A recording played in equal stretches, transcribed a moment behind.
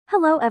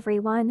Hello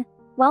everyone,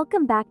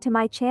 welcome back to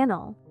my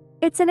channel.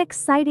 It's an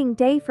exciting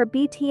day for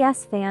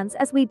BTS fans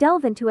as we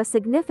delve into a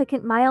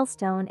significant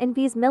milestone in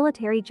V's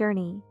military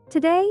journey.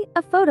 Today,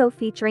 a photo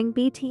featuring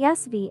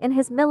BTS V in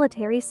his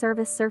military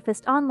service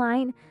surfaced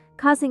online,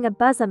 causing a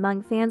buzz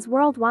among fans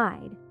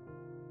worldwide.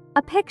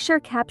 A picture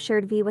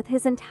captured V with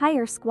his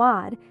entire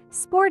squad,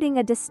 sporting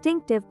a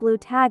distinctive blue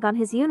tag on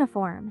his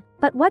uniform.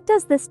 But what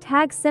does this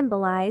tag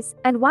symbolize,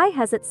 and why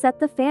has it set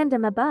the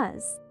fandom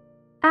abuzz?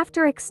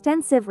 After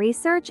extensive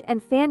research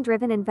and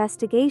fan-driven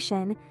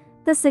investigation,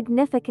 the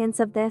significance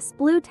of this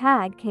blue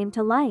tag came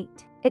to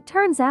light. It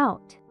turns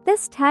out,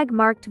 this tag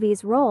marked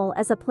V's role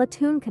as a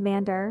platoon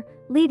commander,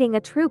 leading a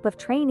troop of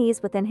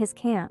trainees within his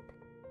camp.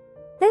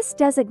 This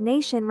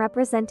designation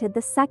represented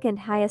the second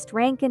highest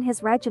rank in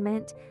his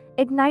regiment,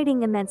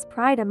 igniting immense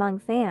pride among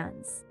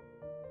fans.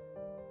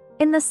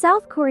 In the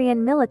South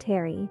Korean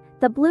military,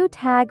 the blue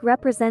tag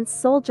represents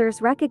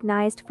soldiers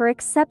recognized for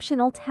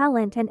exceptional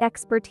talent and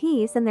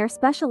expertise in their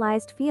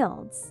specialized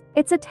fields.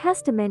 It's a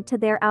testament to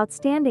their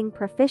outstanding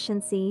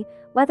proficiency,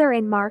 whether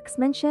in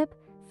marksmanship,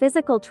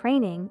 physical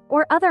training,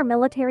 or other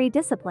military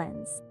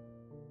disciplines.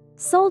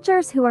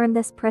 Soldiers who earn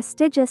this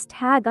prestigious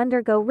tag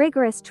undergo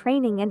rigorous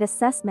training and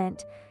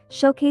assessment,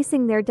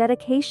 showcasing their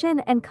dedication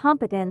and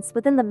competence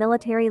within the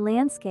military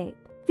landscape.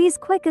 V's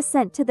quick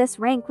ascent to this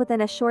rank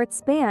within a short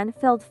span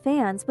filled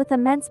fans with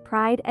immense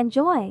pride and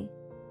joy.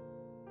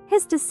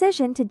 His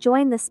decision to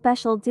join the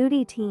Special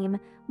Duty Team,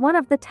 one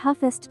of the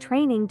toughest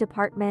training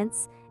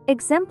departments,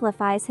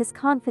 exemplifies his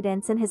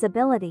confidence in his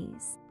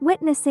abilities.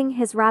 Witnessing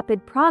his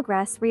rapid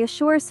progress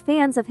reassures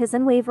fans of his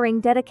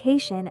unwavering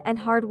dedication and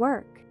hard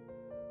work.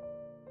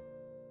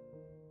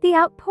 The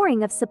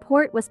outpouring of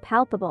support was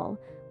palpable,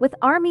 with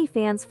ARMY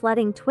fans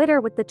flooding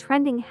Twitter with the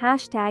trending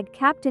hashtag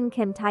Captain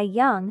Kim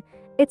Taehyung.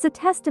 It's a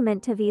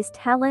testament to V's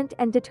talent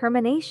and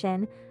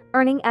determination,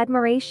 earning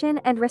admiration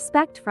and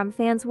respect from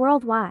fans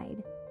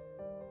worldwide.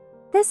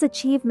 This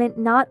achievement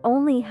not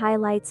only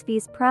highlights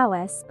V's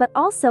prowess but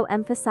also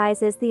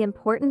emphasizes the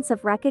importance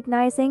of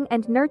recognizing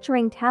and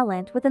nurturing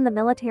talent within the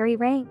military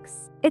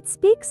ranks. It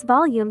speaks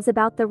volumes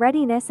about the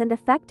readiness and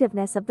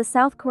effectiveness of the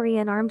South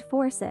Korean armed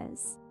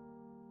forces.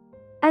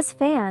 As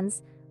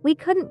fans, we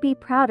couldn't be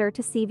prouder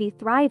to see V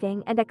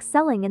thriving and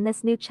excelling in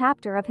this new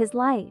chapter of his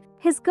life.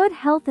 His good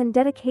health and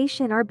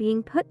dedication are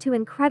being put to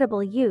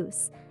incredible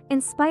use,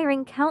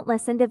 inspiring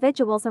countless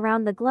individuals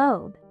around the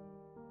globe.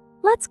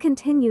 Let's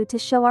continue to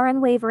show our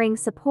unwavering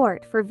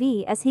support for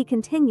V as he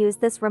continues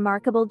this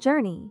remarkable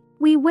journey.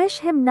 We wish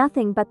him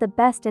nothing but the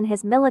best in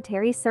his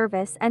military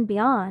service and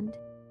beyond.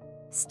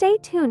 Stay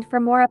tuned for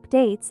more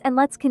updates and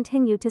let's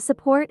continue to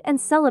support and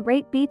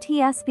celebrate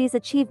BTS V's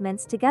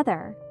achievements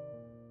together.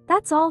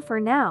 That's all for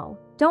now.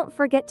 Don't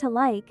forget to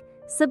like,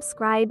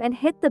 subscribe and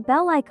hit the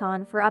bell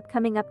icon for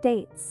upcoming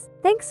updates.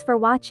 Thanks for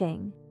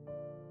watching.